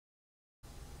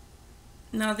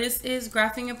Now this is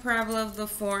graphing a parabola of the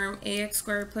form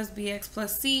ax² plus bx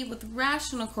plus c with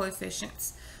rational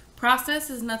coefficients. Process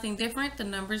is nothing different, the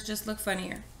numbers just look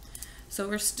funnier. So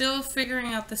we're still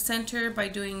figuring out the center by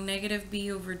doing negative b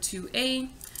over 2a.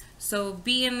 So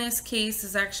b in this case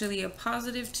is actually a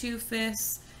positive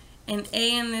 2/5, and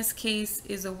a in this case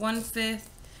is a 1/5.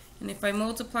 And if I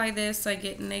multiply this, I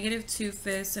get negative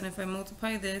 2/5, and if I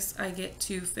multiply this, I get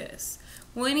 2/5.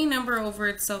 Well, any number over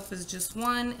itself is just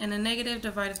 1, and a negative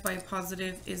divided by a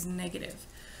positive is negative.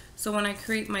 So when I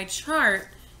create my chart,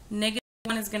 negative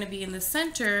 1 is going to be in the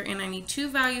center, and I need two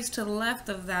values to the left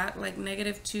of that, like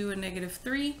negative 2 and negative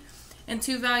 3, and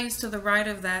two values to the right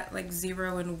of that, like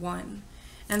 0 and 1.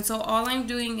 And so all I'm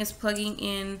doing is plugging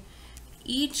in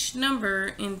each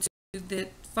number into the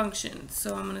function.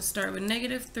 So I'm going to start with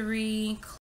negative 3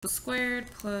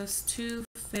 squared plus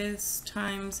 2/5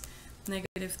 times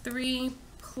negative 3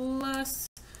 plus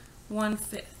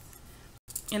 1/5.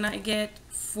 And I get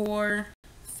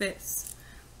 4/5.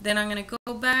 Then I'm going to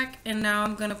go back, and now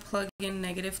I'm going to plug in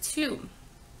negative 2.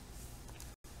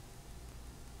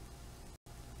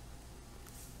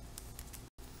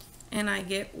 And I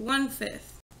get 1/5.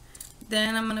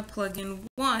 Then I'm going to plug in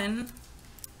 1.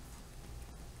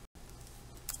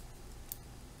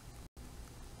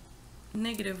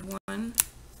 Negative 1. And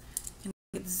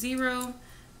I get 0.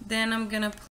 Then I'm going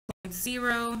to plug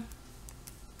 0.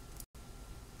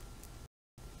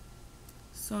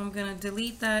 So I'm going to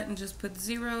delete that and just put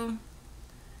 0.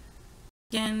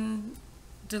 Again,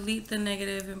 delete the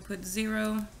negative and put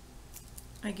 0.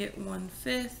 I get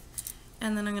 1/5.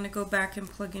 And then I'm going to go back and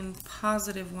plug in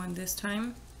positive 1 this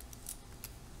time.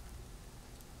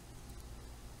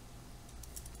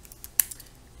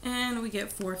 And we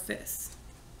get 4/5.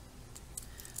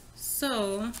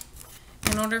 So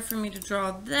in order for me to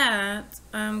draw that,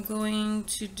 I'm going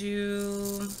to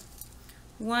do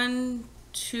 1,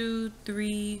 2,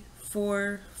 3,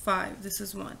 4, 5. This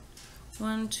is 1.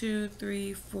 1, 2,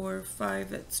 3, 4, 5.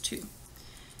 That's 2.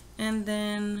 And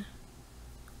then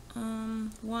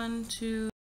 1, 2,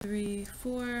 3,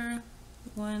 4.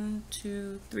 1,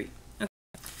 2, 3. Okay.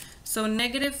 So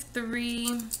negative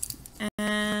 3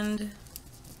 and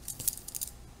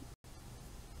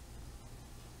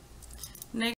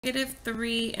negative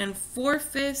 3 and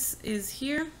 4/5 is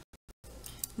here.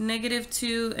 Negative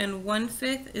 2 and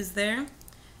 1/5 is there.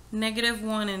 Negative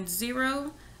 1 and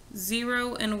 0.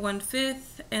 0 and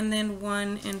 1/5, and then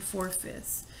 1 and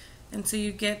 4/5. And so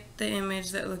you get the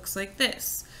image that looks like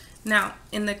this. Now,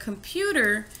 in the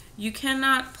computer, you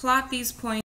cannot plot these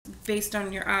points based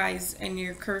on your eyes and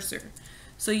your cursor.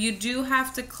 So you do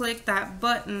have to click that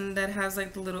button that has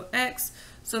like the little X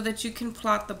so that you can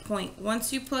plot the point.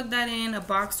 Once you plug that in, a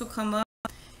box will come up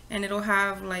and it'll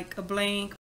have like a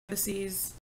blank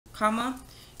parentheses, comma.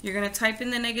 You're going to type in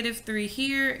the negative 3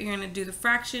 here, you're going to do the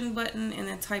fraction button, and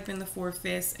then type in the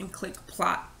 4/5 and click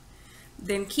plot.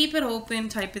 Then keep it open,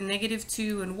 type in negative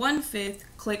 2 and 1/5,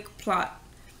 click plot.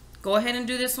 Go ahead and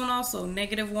do this one also.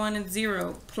 Negative 1 and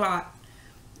 0, plot.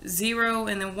 0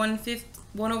 and then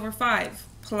 1/5,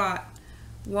 plot.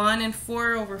 1 and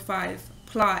 4/5,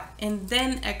 plot. And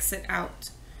then exit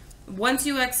out. Once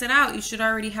you exit out, you should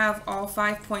already have all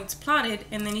 5 points plotted,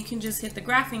 and then you can just hit the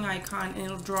graphing icon and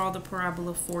it'll draw the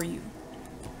parabola for you.